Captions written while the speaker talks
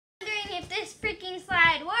if this freaking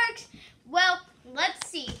slide works. Well, let's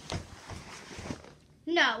see.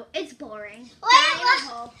 No, it's boring.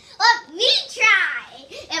 Let me try.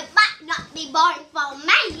 It might not be boring for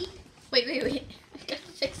me. Wait. I gotta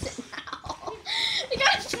fix it now. I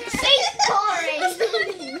gotta fix it. It's boring.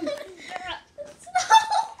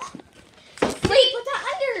 Wait, put that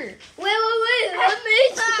under. Wait. Let me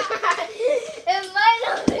try. It might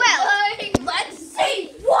not be boring. Let's see.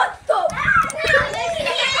 What the?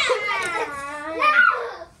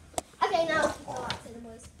 Okay, now let's go out to the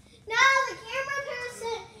boys. Now the camera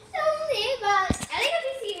person don't leave us. I think if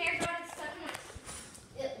you see hair going stuck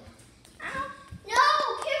in it. No,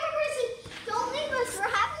 camera person, don't leave us. We're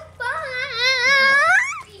having fun.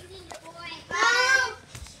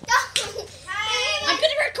 I'm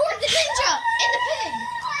gonna record the ninja and the pig.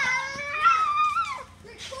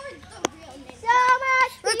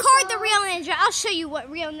 Record the real ninja. I'll show you what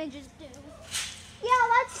real ninjas do. Yeah,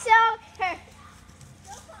 let's show her.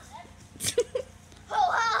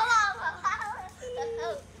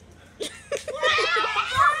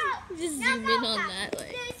 Just zoom in on that way.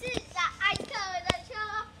 This is the icon that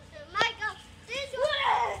shows off the Michael. This is how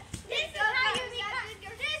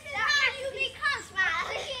you become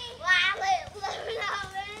smiling.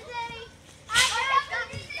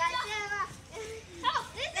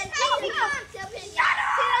 This is how you become something.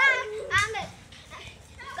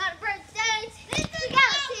 Got a birthday. This is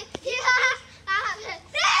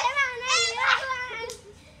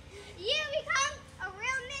you become a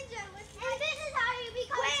real ninja with me. And this is how you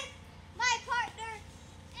become my partner,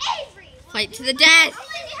 Avery. Fight to the death.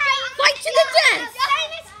 Fight to the death.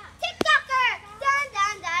 Famous TikToker. Dun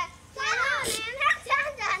dun dun. Dun dun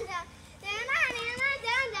dun dun.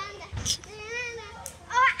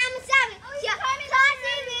 Oh, I'm a savage.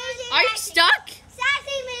 Are you stuck?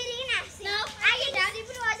 Sassy, meaty, nasty. No, I get down deep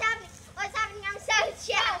into what's happening. What's happening? I'm savage.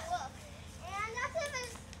 Yeah. And that's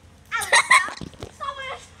it. I was stuck.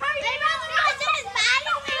 Someone hurry. They probably know this. But I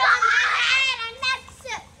don't know on my head. I'm not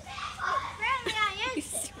sick. Apparently I am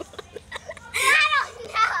sick. I don't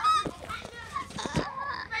know.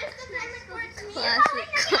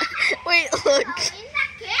 Wait, look. In the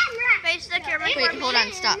camera. Face the camera. Wait, hold on.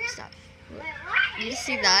 Stop. You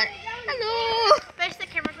see that? Hello. Face the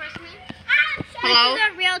camera towards me. Hello. This is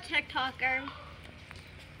a real TikToker.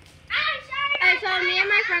 So me and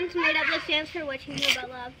my friends made up this dance for What You Know About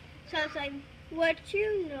Love. So it's like, what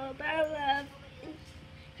you know about love.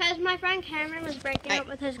 Because my friend Cameron was breaking up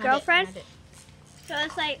with his girlfriend. So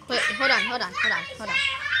it's like, Wait, hold on. because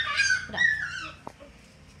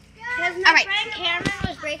All my right. friend Cameron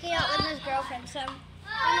was breaking up with his girlfriend. So I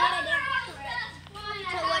made a dance for it.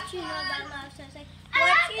 So what you know about love. So it's like,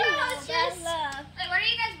 what you know about love. What are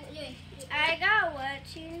you guys doing? I got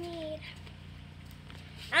what you need.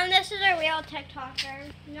 And this is a real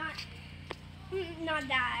TikToker. Not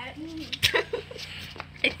that.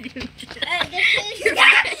 This is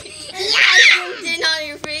I zoomed in on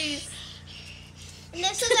your face.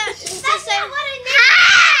 This is a.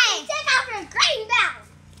 Hi! Take off your green belt.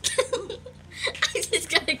 I just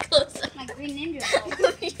got a close up. My green ninja.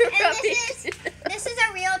 You're This is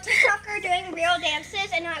a real TikToker doing real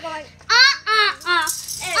dances and not going.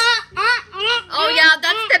 Oh yeah,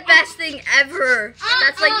 that's the best thing ever.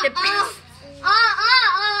 That's like the best.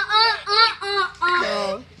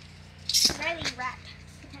 No. Really wrecked.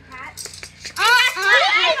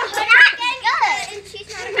 And she's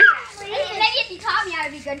not a good rat. Maybe if you taught me, I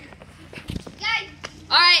would be good. Guys,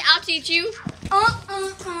 All right, I'll teach you. I'm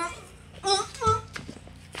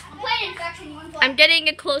playing infection one I'm getting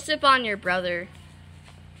a close up on your brother.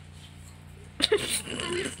 Wait,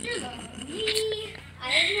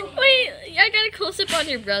 I got a close up on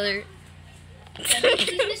your brother. He's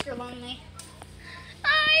Mr. Lonely.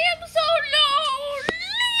 I am so lonely.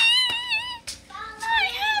 I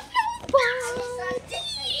have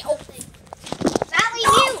nobody. Oh.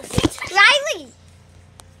 Riley!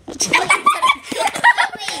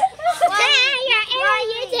 You're in a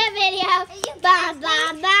YouTube video. Blah,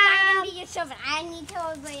 blah, blah. I need to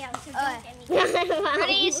everybody else. So don't get me.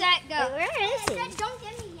 Ready, set, go. Where is he? Don't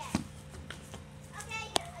get me yet. Okay.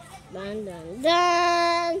 Dun dun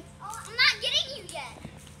dun. Oh, I'm not getting you yet.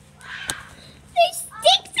 They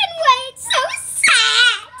sticks and weights. So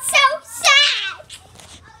sad. So sad.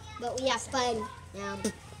 But we have fun now.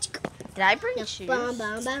 Did I bring shoes? Bum,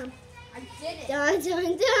 bum, bum. I did it. Dun, dun,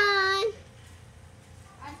 dun.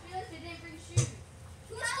 I realized I didn't bring shoes.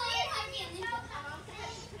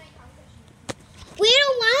 We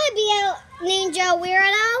don't want to be a ninja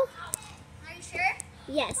weirdo. Are you sure?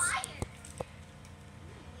 Yes.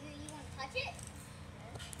 You want to touch it?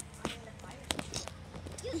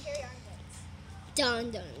 Dun,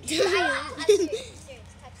 dun, This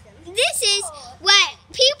is what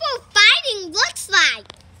people fighting looks like.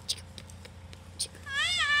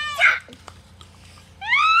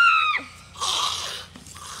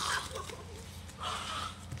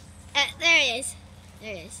 There it is.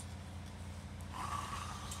 There it is.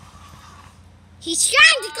 He's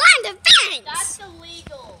trying to climb the fence. That's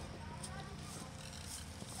illegal.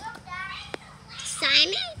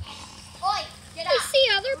 Simon? Oi, get I see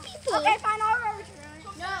other people. Okay, fine, I'll roll to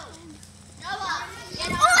No. Noah,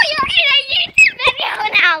 get Oh, you're in a YouTube video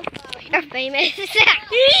now. You're famous.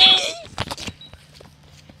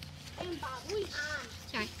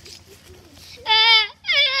 Sorry.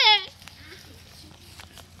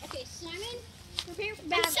 Okay, Simon, prepare for I'm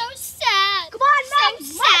battle. so sad. Come on, so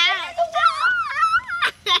sad.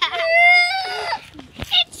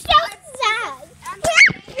 It's so sad. We're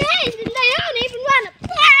friends and they don't even want to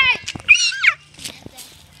play.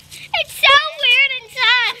 It's so weird and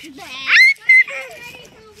sad.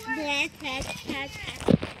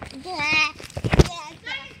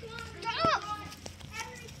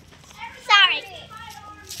 Sorry.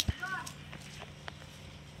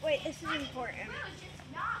 Wait, this is important.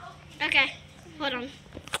 Okay, hold on. My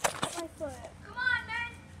foot. Come on,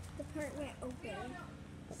 man. The part went open.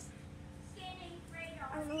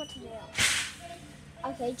 I don't know what to do.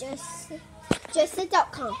 Okay, just sit down,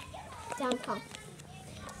 calm. Down, calm.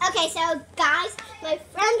 Okay, so guys, my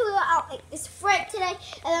friend we were out like this friend today,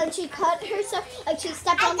 and then she cut herself, like she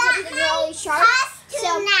stepped on something really sharp.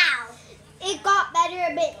 So now it got better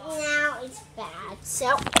a bit. Now it's bad.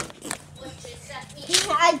 So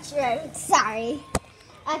I drew. Sorry.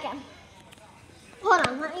 Okay. Hold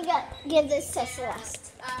on. Let me give this to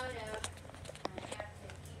Celeste. Oh no.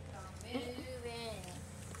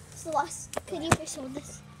 Celeste, could you please hold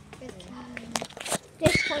this?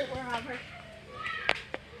 This point we're over.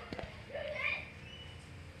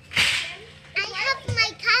 I have my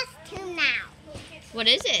costume now. What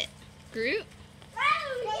is it? Groot?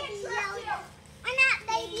 Baby Yoda. I'm not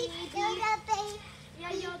Baby Yoda,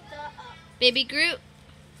 Baby Groot?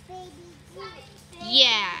 Baby Yoda.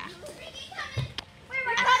 Yeah.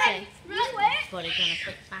 Wait, But it's gonna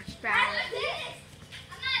put my sprout.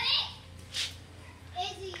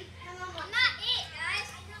 Izzy, I'm not it, guys.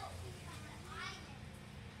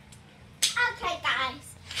 Okay, guys.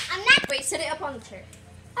 I'm not. Wait, set it up on the chair.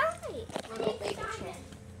 Alright. Little baby chair.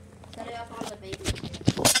 Set it up on the baby chair.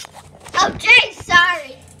 Okay,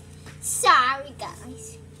 sorry. Sorry,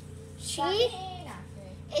 guys. She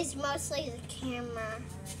is mostly the camera.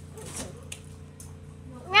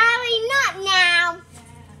 Riley, not now.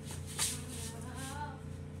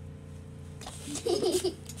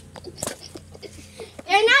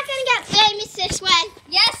 You're not gonna get famous this way.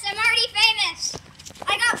 Yes, I'm already famous.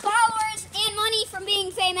 I got followers and money from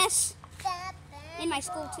being famous. In my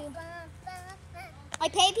school, too. I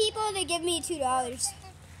pay people, they give me $2.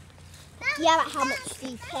 Yeah, but how much do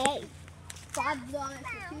you pay? $5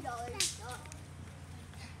 for $2.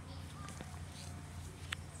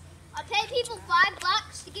 I pay people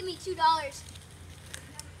 $5 to give me $2.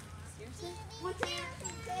 Seriously?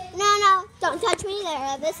 No, don't touch me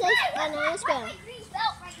there. This is banana spoon.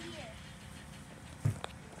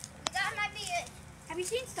 Have you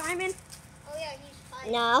seen Simon? Oh yeah, he's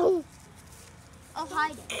fine. No. Oh,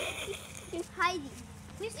 hiding. He's hiding.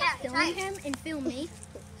 Please stop filming him and film me.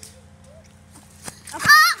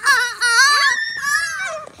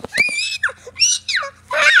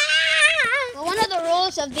 Well, one of the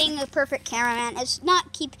rules of being a perfect cameraman is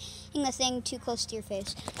not keeping the thing too close to your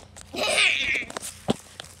face.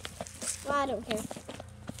 Well, I don't care.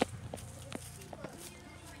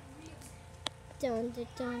 Dun dun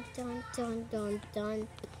dun dun dun dun dun.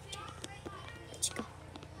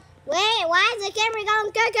 Wait, why is the camera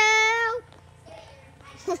going cuckoo?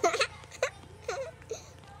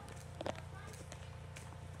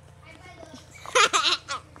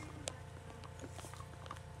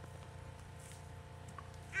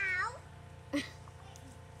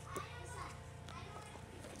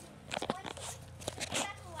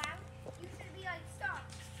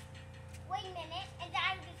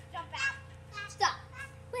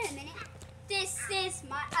 This is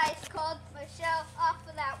my ice cold Michelle off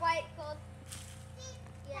of that white cold.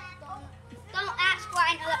 Yeah, don't ask why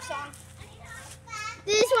I know that song.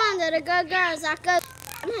 These ones are the good girls that go.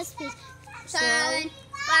 Masterpiece. Silent,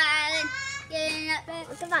 violent, getting up.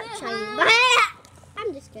 It's about Chinese.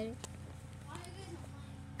 I'm just kidding.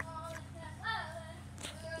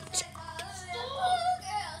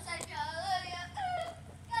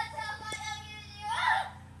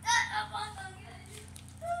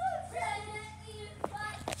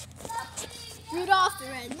 Rudolph the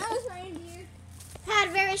Red-Nosed Reindeer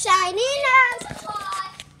Had very shiny nose.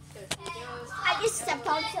 I just stepped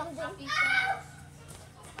on something.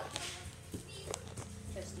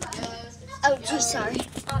 Oh, gee, sorry.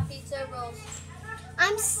 Hot pizza rolls.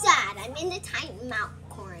 I'm sad. I'm in the timeout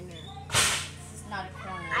corner. This is not a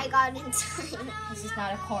corner. I got inside. This is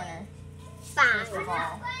not a corner. First of Fine.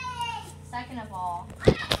 all. Second of all.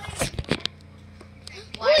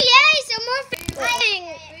 Oh yay! Some more filming.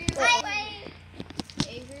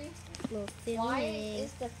 Avery, No why filming.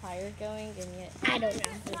 is the fire going and yet I don't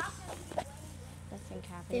know. there's nothing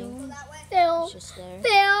happening? Film. It's just there.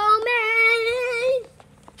 Filming.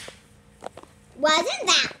 Wasn't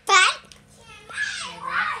that fun?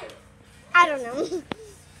 I don't know. 10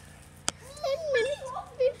 minutes,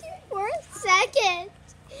 54 seconds.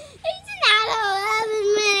 It's not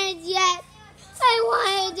 11 minutes yet. I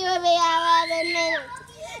wanted to be 11 minutes.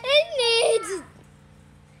 It needs.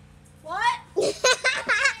 What?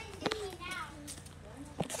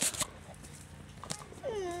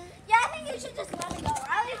 Yeah, I think you should just let it go,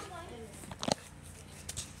 right?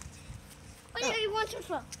 What do you want it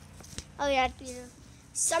for? Oh yeah, Peter.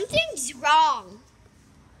 Something's wrong.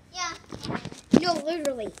 Yeah. No,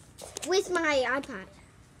 literally. With my iPad.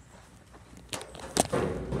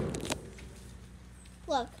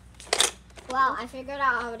 Look. Well, I figured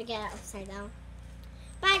out how to get it upside down.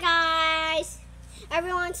 Bye, guys.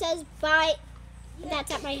 Everyone says bye.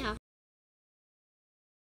 That's at my house.